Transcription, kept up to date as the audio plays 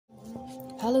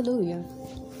Hallelujah.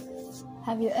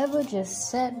 Have you ever just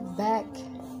sat back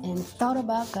and thought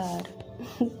about God?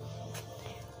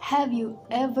 Have you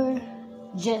ever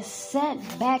just sat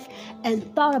back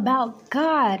and thought about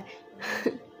God?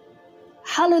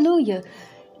 Hallelujah.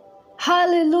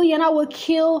 Hallelujah. And I will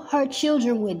kill her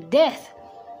children with death.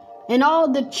 And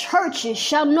all the churches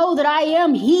shall know that I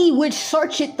am he which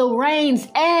searcheth the reins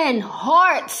and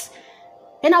hearts.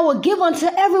 And I will give unto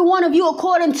every one of you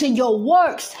according to your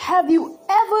works. Have you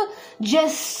ever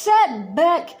just sat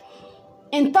back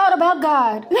and thought about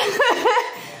God?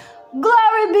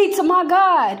 Glory be to my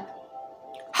God.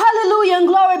 Hallelujah, and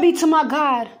glory be to my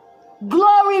God.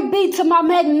 Glory be to my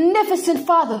magnificent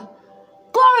Father.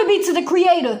 Glory be to the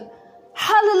Creator.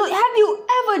 Hallelujah. Have you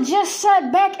ever just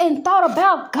sat back and thought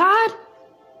about God?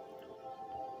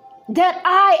 That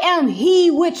I am he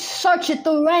which searcheth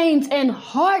the reins and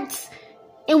hearts,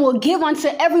 and will give unto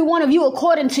every one of you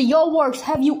according to your works.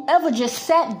 Have you ever just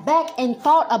sat back and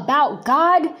thought about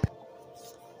God?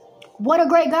 What a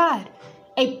great God.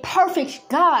 A perfect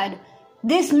God.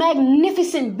 This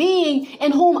magnificent being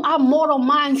in whom our mortal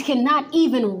minds cannot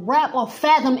even wrap or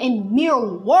fathom in mere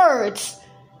words.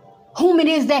 Whom it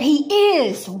is that he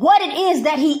is. What it is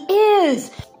that he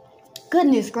is.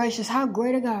 Goodness gracious, how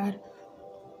great a God.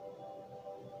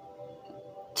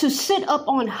 To sit up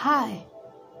on high.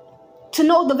 To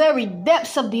know the very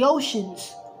depths of the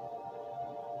oceans,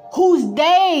 whose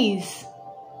days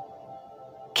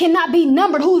cannot be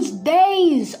numbered, whose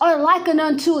days are likened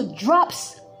unto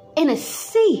drops in a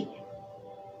sea.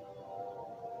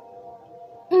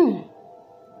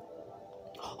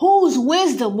 Whose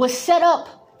wisdom was set up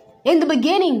in the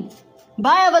beginning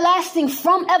by everlasting,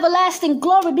 from everlasting.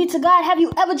 Glory be to God. Have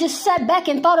you ever just sat back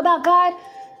and thought about God?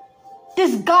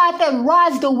 This God that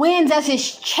rides the winds as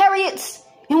his chariots.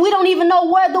 And we don't even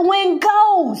know where the wind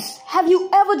goes. Have you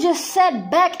ever just sat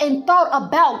back and thought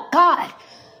about God?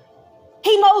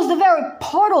 He knows the very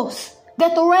portals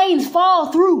that the rains fall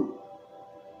through.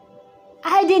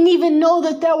 I didn't even know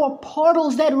that there were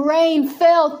portals that rain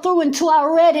fell through until I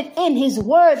read it in his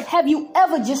word. Have you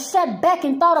ever just sat back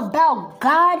and thought about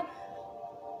God?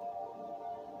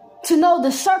 To know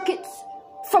the circuits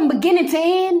from beginning to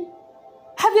end?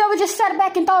 Have you ever just sat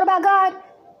back and thought about God?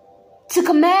 To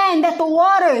command that the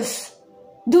waters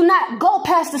do not go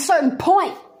past a certain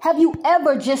point. Have you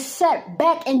ever just sat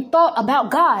back and thought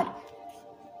about God?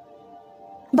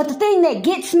 But the thing that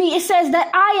gets me, it says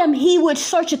that I am he which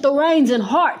searcheth the reins and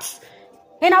hearts,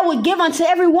 and I will give unto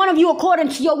every one of you according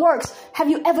to your works. Have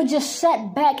you ever just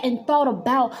sat back and thought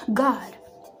about God?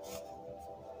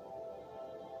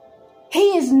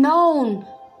 He is known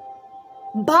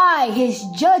by his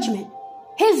judgment.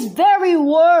 His very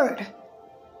word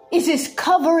is his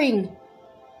covering.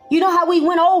 You know how we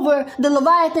went over the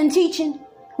Leviathan teaching?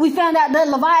 We found out that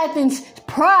Leviathan's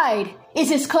pride is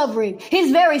his covering.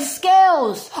 His very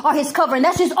scales are his covering.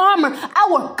 That's his armor.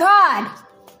 Our God,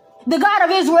 the God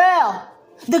of Israel,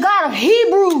 the God of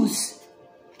Hebrews,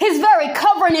 his very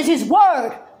covering is his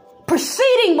word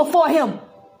proceeding before him.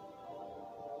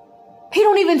 He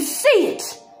don't even see it.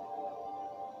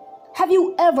 Have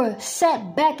you ever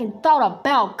sat back and thought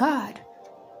about God?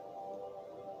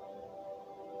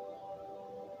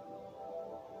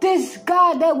 This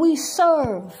God that we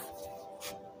serve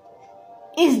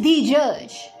is the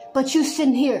judge, but you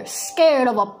sitting here scared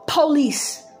of a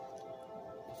police.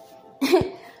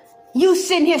 You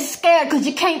sitting here scared because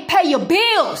you can't pay your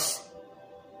bills.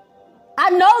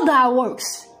 I know thy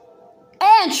works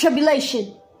and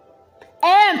tribulation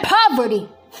and poverty,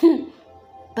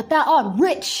 but thou art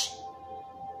rich.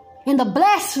 In the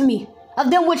blasphemy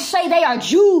of them which say they are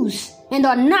Jews and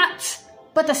are not,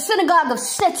 but the synagogue of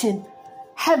Satan.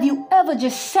 Have you ever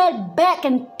just sat back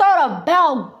and thought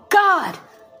about God?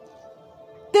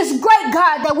 This great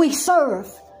God that we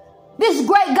serve. This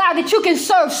great God that you can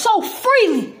serve so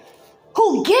freely.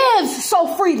 Who gives so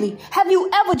freely. Have you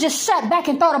ever just sat back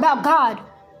and thought about God?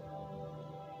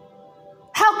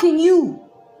 How can you,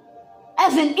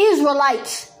 as an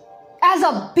Israelite, as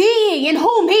a being in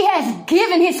whom he has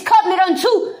given his covenant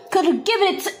unto, could have given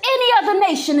it to any other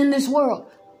nation in this world?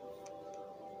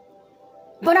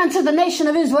 But unto the nation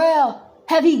of Israel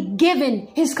have he given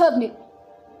his covenant.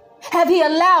 Have he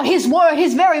allowed his word,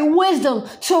 his very wisdom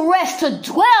to rest, to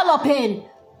dwell upin.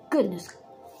 Goodness.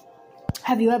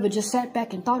 Have you ever just sat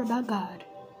back and thought about God?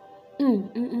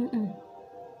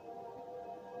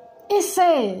 It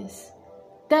says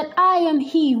that I am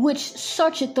he which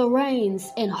searcheth the reins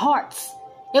and hearts,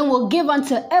 and will give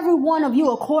unto every one of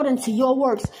you according to your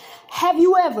works. Have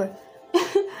you ever...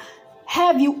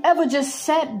 Have you ever just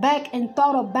sat back and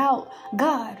thought about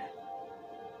God?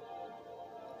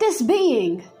 This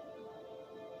being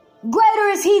Greater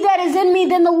is he that is in me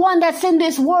than the one that's in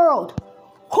this world.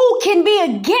 Who can be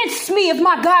against me if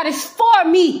my God is for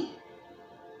me?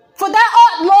 For thou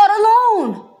art, Lord,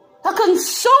 alone, a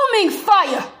consuming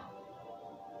fire.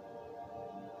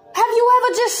 Have you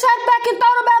ever just sat back and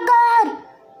thought about God,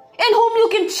 in whom you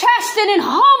can chasten and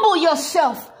humble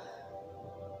yourself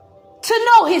to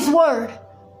know his word?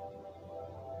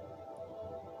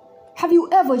 Have you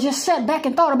ever just sat back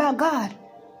and thought about God,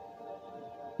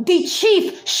 the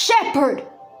chief shepherd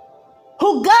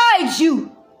who guides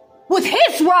you with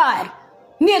his rod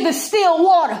near the still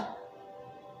water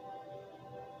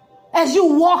as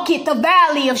you walk it the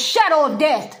valley of shadow of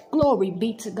death? Glory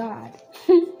be to God.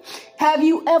 Have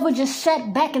you ever just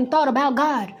sat back and thought about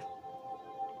God?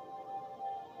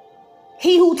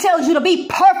 He who tells you to be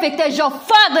perfect as your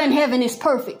Father in heaven is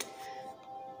perfect.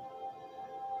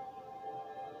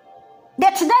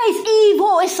 That today's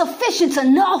evil is sufficient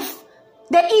enough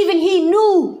that even he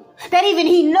knew, that even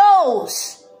he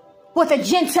knows what the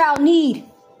Gentile need.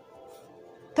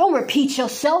 Don't repeat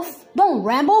yourself. Don't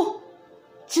ramble.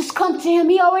 Just come to him.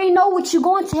 He already know what you're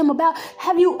going to him about.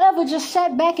 Have you ever just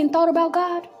sat back and thought about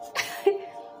God?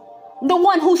 The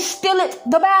one who stilleth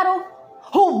the battle,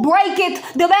 who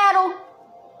breaketh the battle,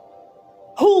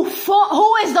 who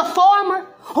is the farmer,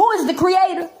 who is the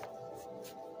creator,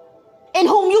 in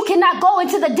whom you cannot go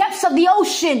into the depths of the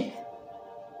ocean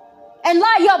and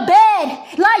lie your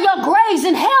graves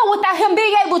in hell without him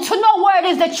being able to know where it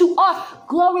is that you are.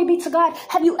 Glory be to God.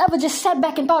 Have you ever just sat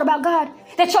back and thought about God?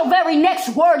 That your very next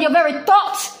word, your very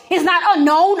thoughts is not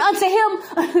unknown unto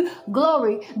him?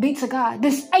 Glory be to God.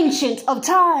 This ancient of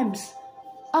times.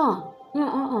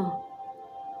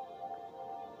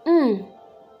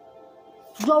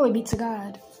 Glory be to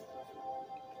God.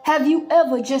 Have you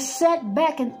ever just sat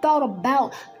back and thought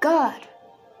about God?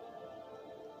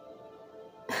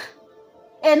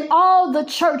 And all the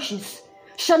churches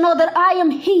shall know that I am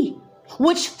he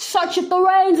which searcheth the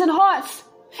reins and hearts,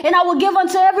 and I will give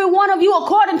unto every one of you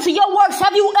according to your works.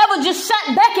 Have you ever just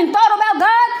sat back and thought about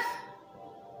God?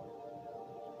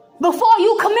 Before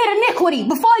you commit iniquity,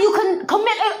 before you can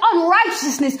commit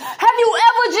unrighteousness, have you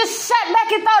ever just sat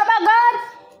back and thought about God?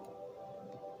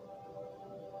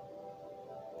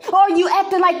 Or are you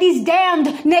acting like these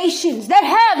damned nations that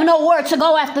have nowhere to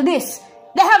go after this?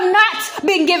 They have not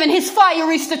been given his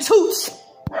fiery statutes.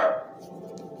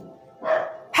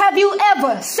 Have you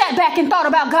ever sat back and thought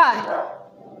about God?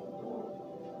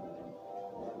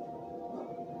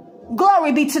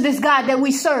 Glory be to this God that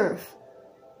we serve.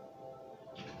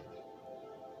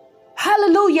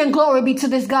 Hallelujah, and glory be to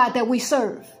this God that we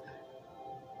serve.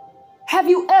 Have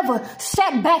you ever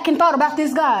sat back and thought about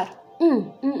this God?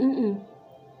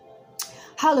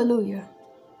 Hallelujah.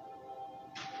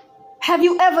 Have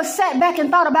you ever sat back and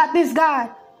thought about this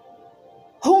God,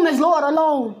 whom is Lord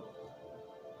alone,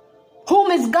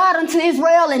 whom is God unto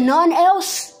Israel and none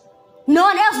else?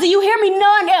 None else. Do you hear me?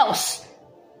 None else.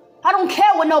 I don't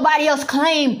care what nobody else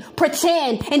claim,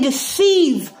 pretend, and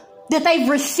deceive that they've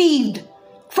received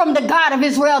from the God of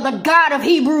Israel, the God of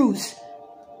Hebrews.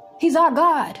 He's our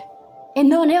God and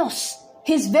none else.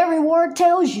 His very word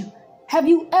tells you. Have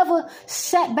you ever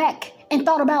sat back and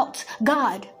thought about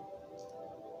God?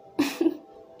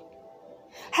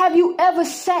 Have you ever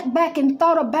sat back and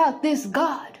thought about this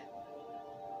God?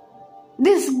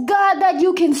 This God that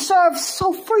you can serve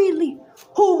so freely,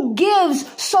 who gives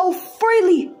so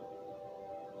freely,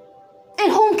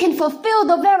 and whom can fulfill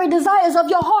the very desires of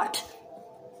your heart.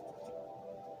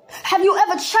 Have you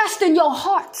ever chastened your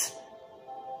heart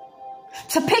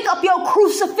to pick up your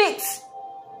crucifix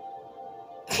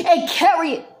and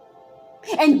carry it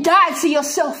and die to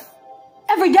yourself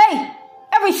every day,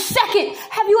 every second?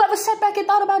 Have you ever sat back and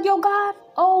thought about your God?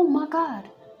 Oh my God.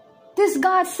 This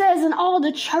God says, in all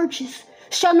the churches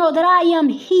shall know that I am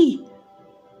he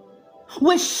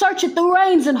which searcheth the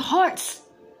reins and hearts,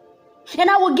 and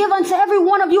I will give unto every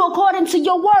one of you according to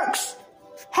your works.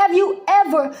 Have you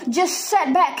ever just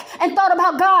sat back and thought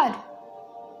about God?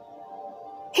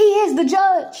 He is the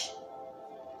judge.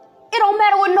 It don't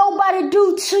matter what nobody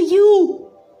do to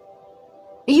you.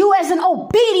 You as an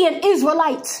obedient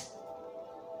Israelite,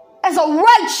 as a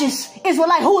righteous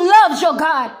Israelite who loves your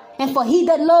God, and for he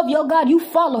that love your God, you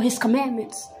follow his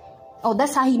commandments. Oh,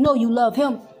 that's how he know you love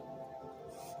him.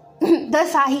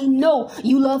 That's how he know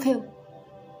you love him.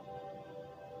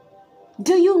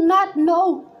 Do you not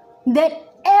know that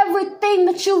everything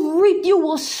that you reap, you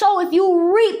will sow? If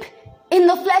you reap in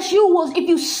the flesh, you will. If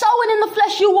you sow it in the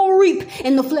flesh, you will reap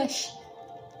in the flesh.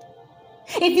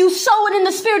 If you sow it in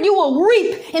the spirit, you will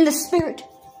reap in the spirit.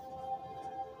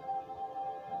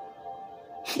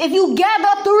 If you gather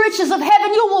up the riches of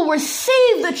heaven, you will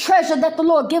receive the treasure that the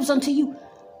Lord gives unto you.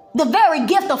 The very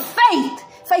gift of faith.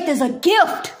 Faith is a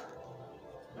gift.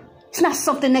 It's not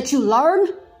something that you learn.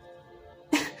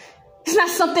 It's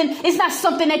not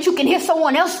something that you can hear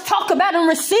someone else talk about and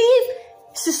receive.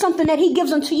 This is something that he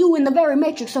gives unto you in the very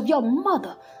matrix of your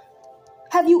mother.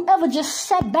 Have you ever just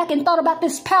sat back and thought about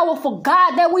this powerful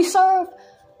God that we serve?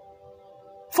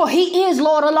 For he is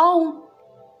Lord alone.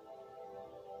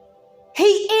 He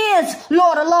is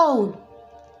Lord alone.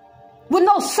 With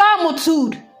no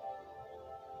similitude.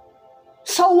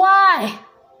 So why,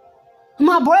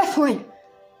 my brethren,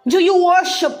 do you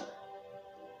worship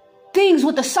things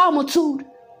with a similitude?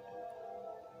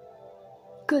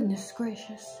 Goodness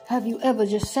gracious. Have you ever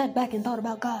just sat back and thought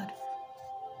about God?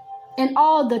 And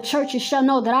all the churches shall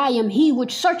know that I am he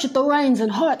which searcheth the reins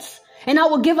and hearts, and I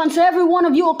will give unto every one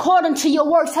of you according to your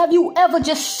works. Have you ever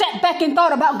just sat back and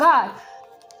thought about God?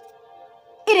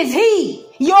 It is he,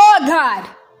 your God,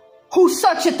 who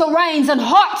searcheth the reins and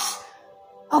hearts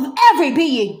of every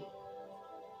being.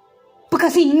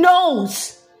 Because he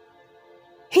knows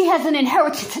he has an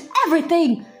inheritance in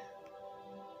everything.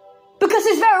 Because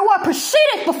his very word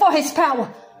proceedeth before his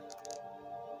power.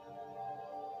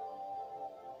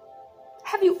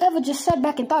 Have you ever just sat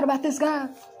back and thought about this God?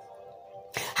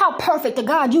 How perfect a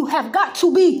God you have got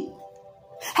to be.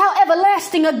 How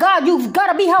everlasting a God you've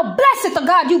got to be. How blessed a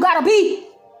God you got to be.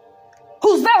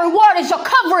 Whose very word is your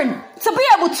covering to be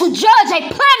able to judge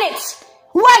a planet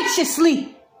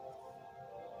righteously.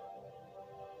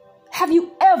 Have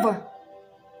you ever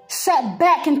sat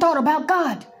back and thought about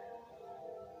God?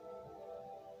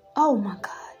 Oh my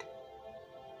God.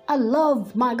 I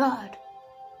love my God.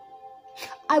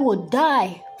 I will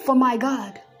die for my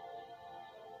God.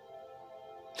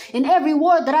 And every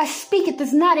word that I speak, it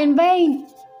is not in vain.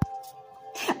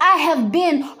 I have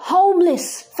been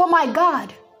homeless for my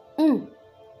God.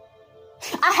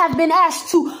 I've been asked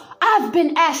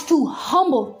to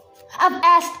humble. I've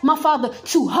asked my Father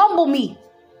to humble me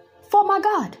for my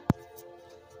God.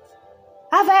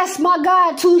 I've asked my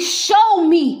God to show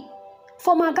me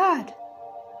for my God.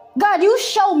 God, you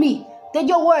show me that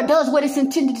your word does what it's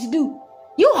intended to do.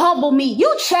 You humble me.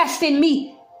 You chasten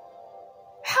me.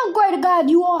 How great a God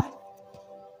you are.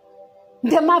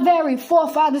 That my very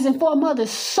forefathers and foremothers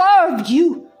served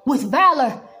you with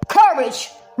valor, courage,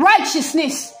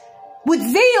 righteousness, with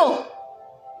zeal,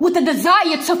 with the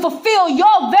desire to fulfill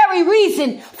your very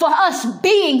reason for us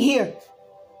being here.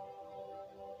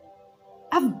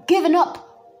 I've given up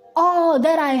all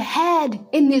that I had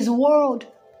in this world.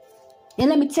 And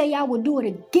let me tell you, I will do it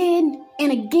again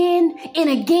and again and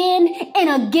again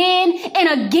and again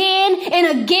and again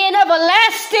and again,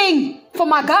 everlasting for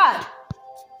my God.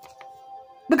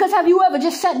 Because have you ever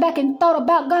just sat back and thought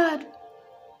about God?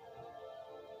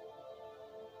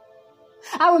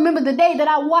 I remember the day that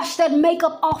I washed that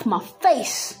makeup off my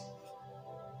face.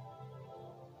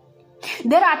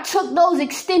 That I took those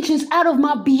extensions out of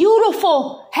my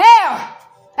beautiful hair,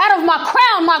 out of my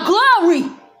crown, my glory.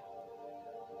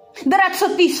 That I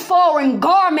took these foreign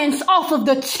garments off of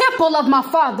the temple of my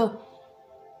Father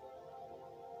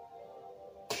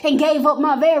and gave up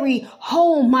my very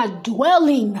home, my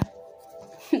dwelling,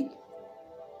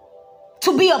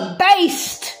 to be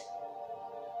abased.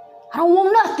 I don't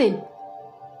want nothing.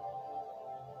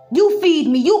 You feed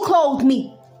me, you clothe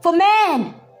me. For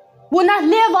man will not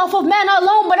live off of manna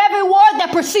alone, but every word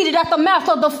that proceeded at the mouth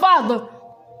of the Father.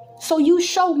 So you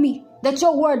show me that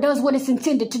your word does what it's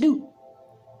intended to do.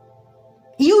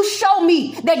 You show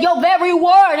me that your very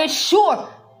word is sure,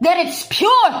 that it's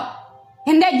pure,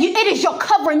 and that it is your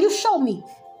covering. You show me.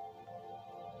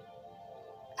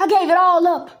 I gave it all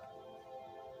up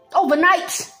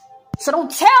overnight. So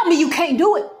don't tell me you can't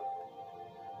do it.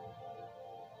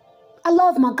 I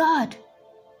love my God.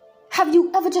 Have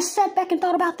you ever just sat back and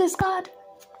thought about this God?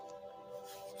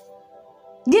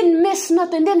 Didn't miss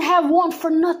nothing, didn't have want for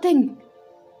nothing.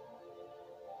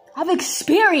 I've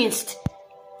experienced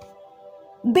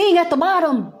being at the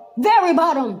bottom, very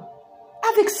bottom.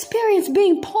 I've experienced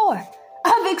being poor.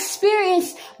 I've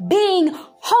experienced being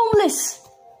homeless.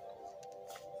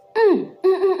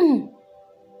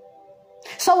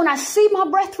 So when I see my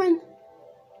brethren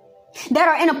that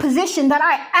are in a position that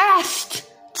I asked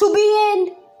to be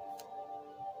in,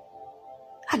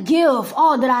 I give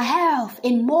all that I have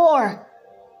and more.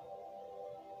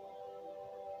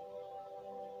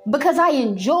 Because I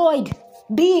enjoyed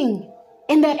being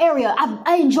in that area.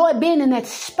 I enjoyed being in that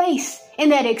space, in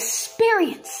that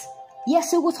experience.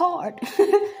 Yes, it was hard.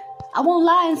 I won't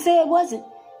lie and say it wasn't.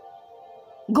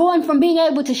 Going from being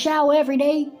able to shower every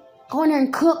day, going there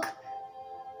and cook,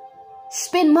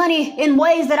 spend money in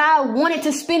ways that I wanted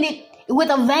to spend it with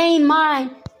a vain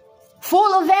mind,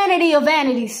 full of vanity of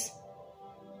vanities.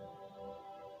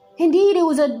 Indeed, it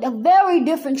was a very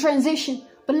different transition.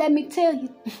 But let me tell you,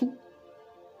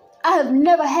 I have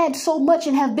never had so much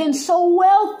and have been so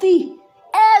wealthy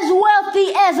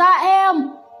as I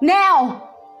am now.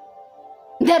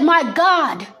 That my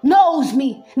God knows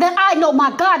me, that I know my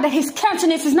God, that his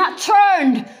countenance is not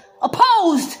turned,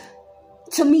 opposed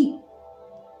to me.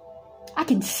 I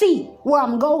can see where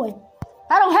I'm going.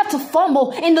 I don't have to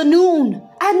fumble in the noon.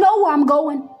 I know where I'm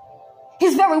going.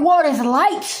 His very word is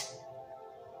light,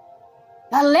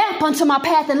 a lamp unto my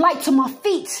path and light to my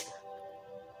feet.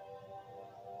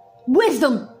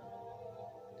 Wisdom,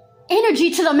 energy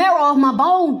to the marrow of my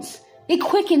bones. It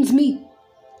quickens me.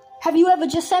 Have you ever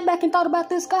just sat back and thought about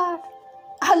this, God?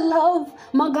 I love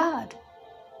my God.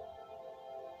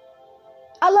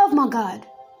 I love my God.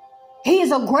 He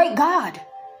is a great God.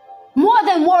 More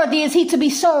than worthy is he to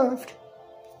be served.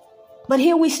 But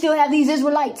here we still have these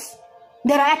Israelites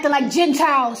that are acting like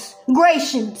Gentiles,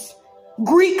 Grecians,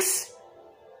 Greeks,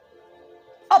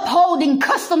 upholding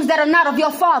customs that are not of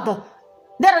your father,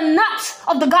 that are not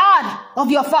of the God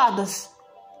of your fathers.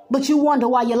 But you wonder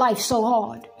why your life's so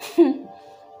hard.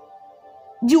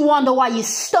 You wonder why you're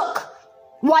stuck,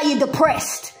 why you're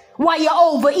depressed, why you're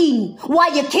overeating, why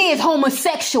your kid's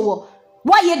homosexual,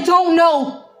 why you don't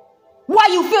know, why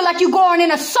you feel like you're going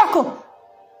in a circle.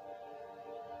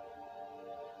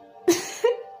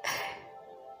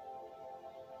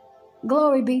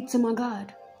 Glory be to my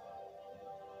God.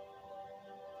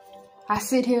 I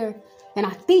sit here and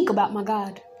I think about my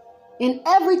God. In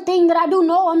everything that I do,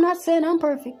 no, I'm not saying I'm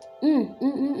perfect.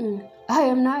 I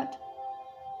am not.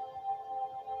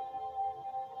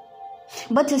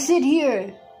 But to sit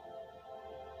here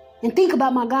and think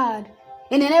about my God,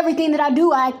 and in everything that I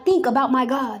do, I think about my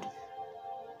God.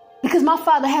 Because my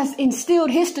Father has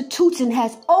instilled his statutes and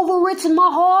has overwritten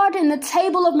my heart in the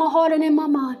table of my heart and in my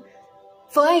mind.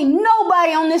 For ain't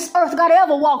nobody on this earth got to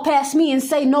ever walk past me and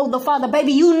say, no, the Father.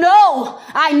 Baby, you know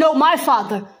I know my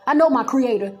Father. I know my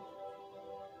Creator.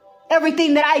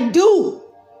 Everything that I do,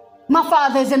 my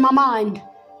Father is in my mind.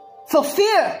 For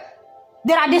fear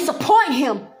that I disappoint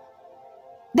him,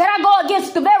 that I go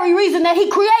against the very reason that he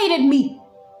created me.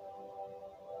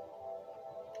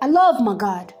 I love my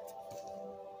God.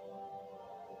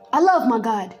 I love my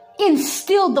God.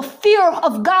 Instill the fear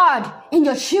of God in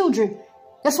your children.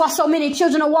 That's why so many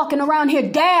children are walking around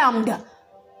here damned,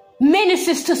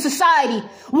 menaces to society,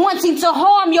 wanting to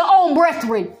harm your own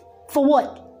brethren. For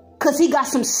what? Because he got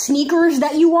some sneakers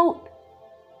that you want?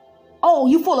 Oh,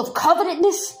 you full of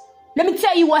covetousness? Let me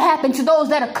tell you what happened to those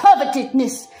that are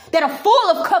covetousness, that are full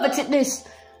of covetousness.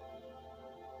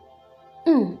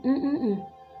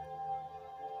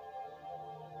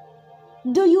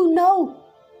 Do you know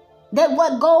that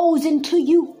what goes into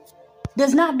you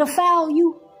does not defile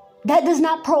you? That does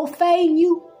not profane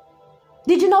you?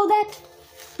 Did you know that?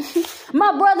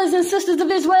 My brothers and sisters of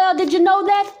Israel, did you know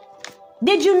that?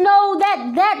 Did you know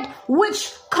that that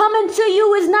which come into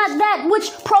you is not that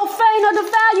which profane or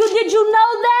defile you? Did you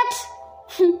know that?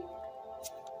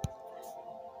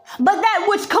 But that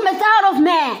which cometh out of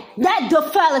man, that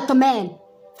defileth the man.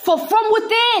 For from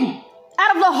within,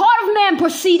 out of the heart of man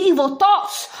proceed evil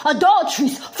thoughts,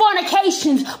 adulteries,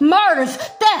 fornications, murders,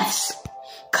 thefts,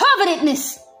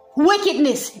 covetousness,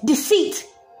 wickedness, deceit,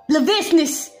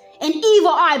 lasciviousness, and evil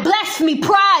eye, blasphemy,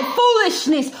 pride,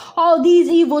 foolishness. All these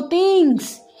evil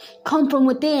things come from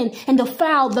within and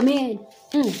defile the man.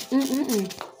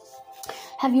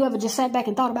 Have you ever just sat back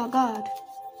and thought about God?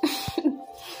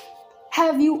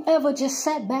 Have you ever just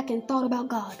sat back and thought about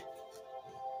God?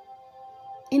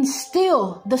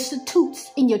 Instill the statutes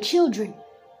in your children.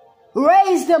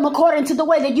 Raise them according to the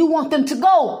way that you want them to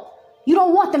go. You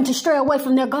don't want them to stray away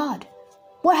from their God.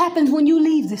 What happens when you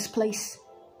leave this place?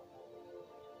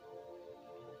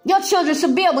 Your children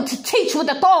should be able to teach with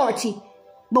authority.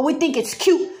 But we think it's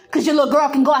cute because your little girl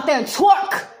can go out there and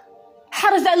twerk. How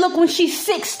does that look when she's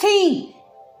 16?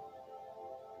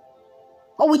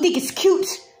 Or we think it's cute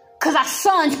because our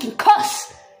sons can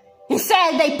cuss and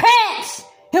sag their pants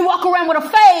and walk around with a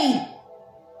fade.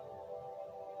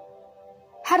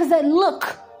 How does that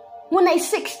look when they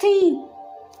 16?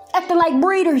 Acting like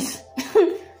breeders.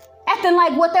 Acting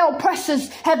like what their oppressors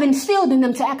have instilled in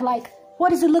them to act like.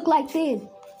 What does it look like then?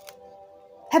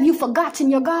 Have you forgotten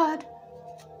your God?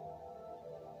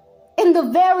 In the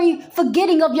very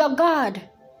forgetting of your God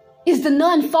is the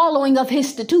non-following of his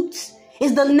statutes,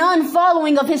 is the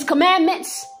non-following of his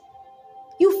commandments.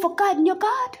 You've forgotten your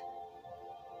God?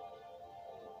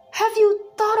 Have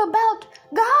you thought about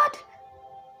God?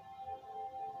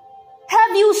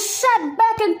 Have you sat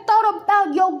back and thought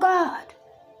about your God?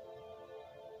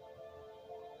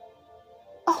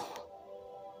 Oh.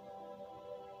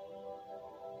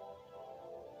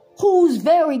 Whose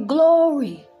very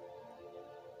glory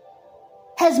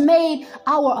has made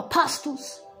our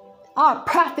apostles, our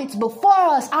prophets before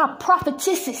us, our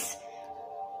prophetesses,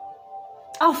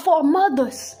 our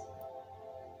foremothers,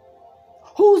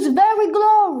 whose very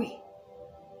glory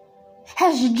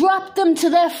has dropped them to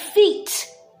their feet,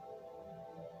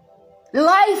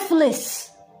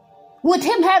 lifeless, with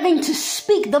him having to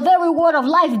speak the very word of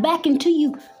life back into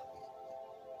you.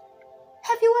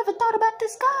 Have you ever thought about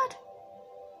this God?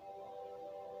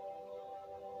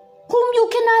 Whom you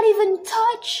cannot even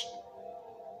touch,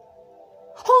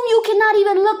 whom you cannot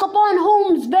even look upon,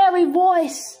 whose very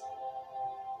voice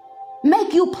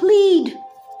make you plead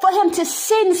for him to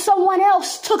send someone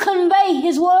else to convey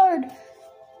his word,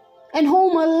 and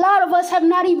whom a lot of us have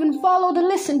not even followed or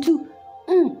listened to.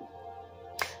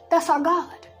 That's our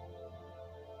God.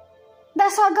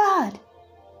 That's our God.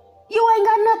 You ain't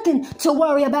got nothing to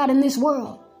worry about in this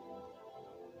world.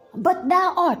 But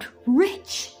thou art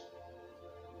rich.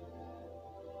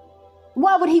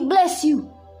 Why would he bless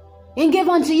you and give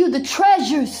unto you the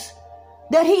treasures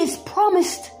that he has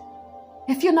promised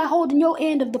if you're not holding your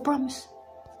end of the promise?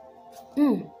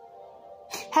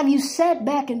 Have you sat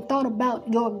back and thought about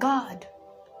your God?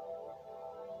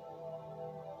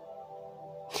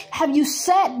 Have you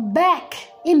sat back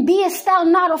and beest thou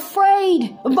not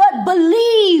afraid, but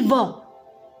believe?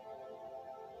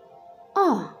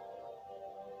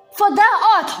 For thou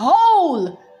art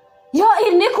whole.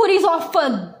 Your iniquities are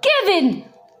forgiven.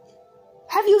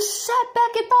 Have you sat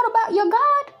back and thought about your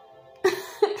God?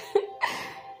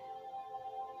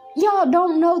 Y'all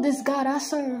don't know this God I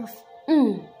serve.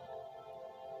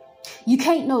 You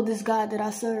can't know this God that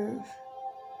I serve.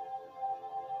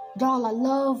 Y'all, I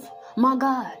love my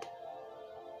God.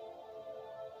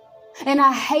 And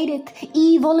I hated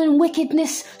evil and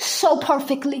wickedness so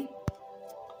perfectly.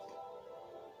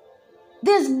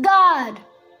 This God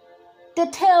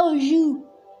that tells you,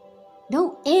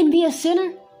 don't envy a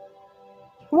sinner.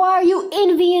 Why are you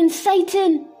envying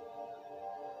Satan?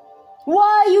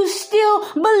 Why are you still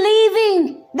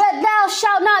believing that thou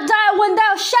shalt not die when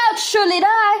thou shalt surely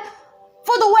die?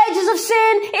 For the wages of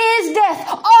sin is death,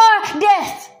 or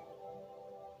death.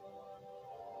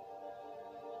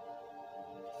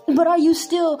 But are you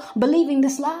still believing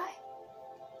this lie?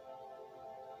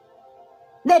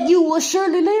 That you will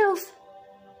surely live?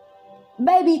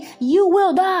 Baby, you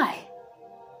will die.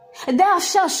 Thou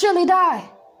shalt surely die.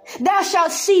 Thou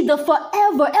shalt see the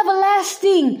forever,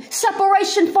 everlasting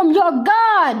separation from your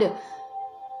God.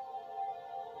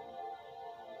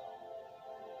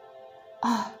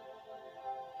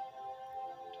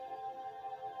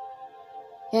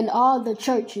 And all the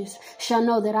churches shall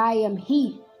know that I am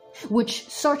he which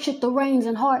searcheth the reins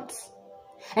and hearts,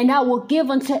 and I will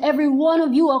give unto every one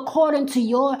of you according to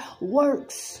your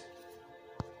works.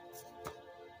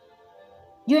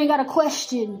 You ain't got to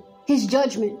question his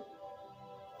judgment.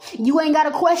 You ain't got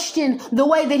to question the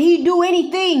way that he do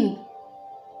anything,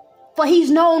 for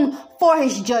he's known for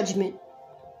his judgment.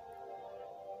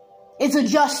 It's a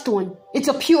just one. It's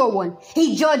a pure one.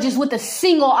 He judges with a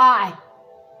single eye,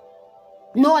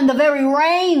 knowing the very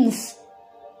reins,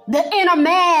 the inner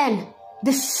man,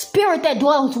 the spirit that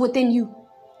dwells within you.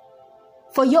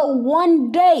 For your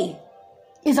one day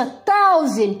is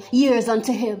 1,000 years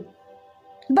unto him.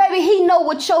 Baby, he know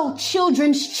what your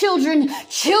children's children are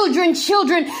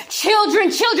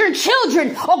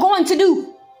going to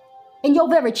do. And your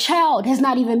very child has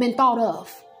not even been thought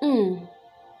of.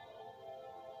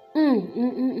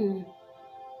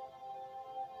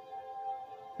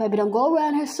 Baby, don't go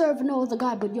around here serving no other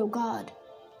God but your God.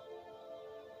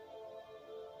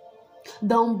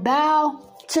 Don't bow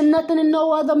to nothing and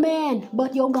no other man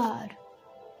but your God.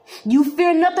 You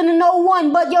fear nothing and no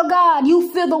one but your God.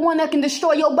 You fear the one that can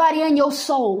destroy your body and your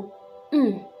soul.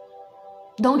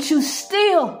 Don't you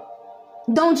steal.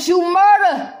 Don't you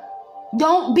murder.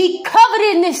 Don't be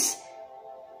covetousness.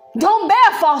 Don't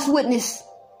bear false witness.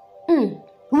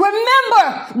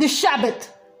 Remember the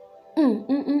Sabbath.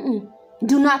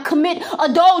 Do not commit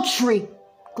adultery.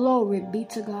 Glory be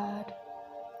to God.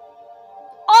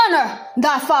 Honor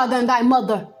thy father and thy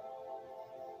mother.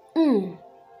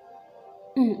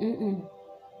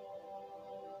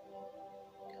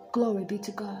 Glory be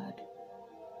to God.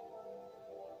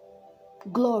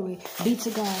 Glory be to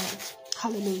God.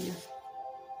 Hallelujah.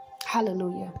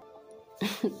 Hallelujah.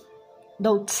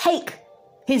 Don't take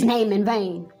his name in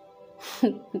vain.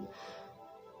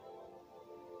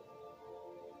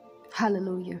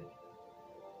 Hallelujah.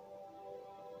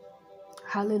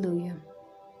 Hallelujah.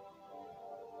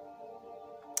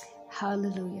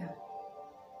 Hallelujah.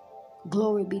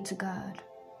 Glory be to God.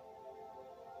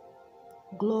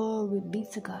 Glory be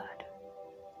to God.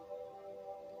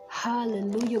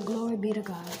 Hallelujah. Glory be to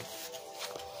God.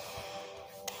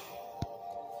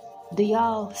 Do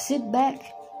y'all sit back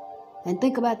and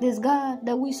think about this God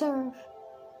that we serve?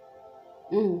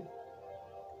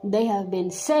 They have been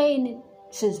saying it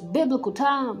since biblical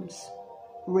times.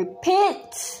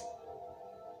 Repent,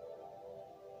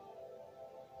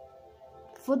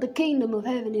 for the kingdom of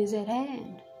heaven is at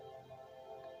hand.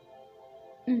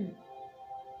 And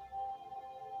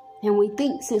we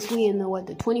think since we in the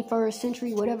 21st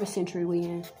century, whatever century we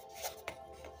in,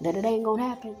 that it ain't gonna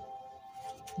happen.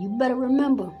 You better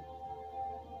remember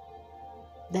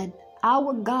that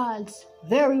our God's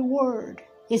very word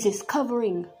is his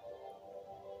covering.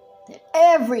 That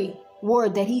every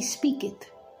word that he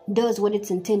speaketh does what it's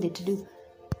intended to do.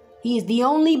 He is the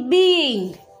only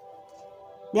being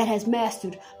that has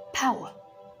mastered power.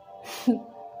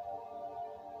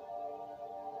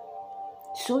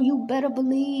 So you better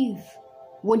believe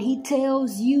when he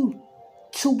tells you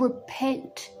to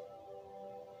repent,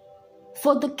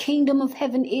 for the kingdom of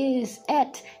heaven is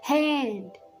at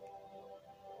hand.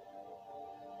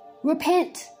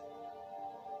 Repent.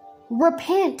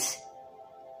 Repent.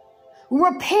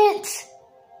 Repent.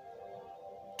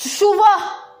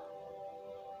 Teshuvah.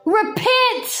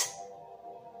 Repent.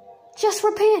 Just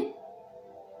repent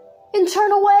and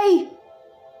turn away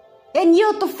and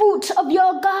yield the fruit of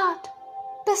your God.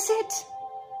 That's it.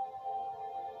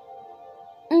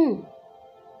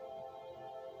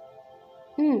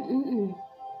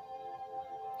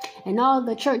 And all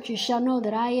the churches shall know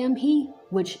that I am he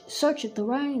which searcheth the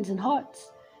reins and hearts,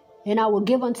 and I will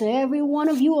give unto every one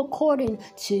of you according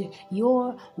to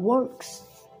your works.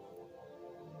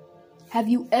 Have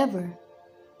you ever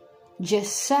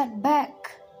just sat back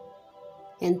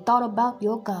and thought about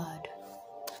your God?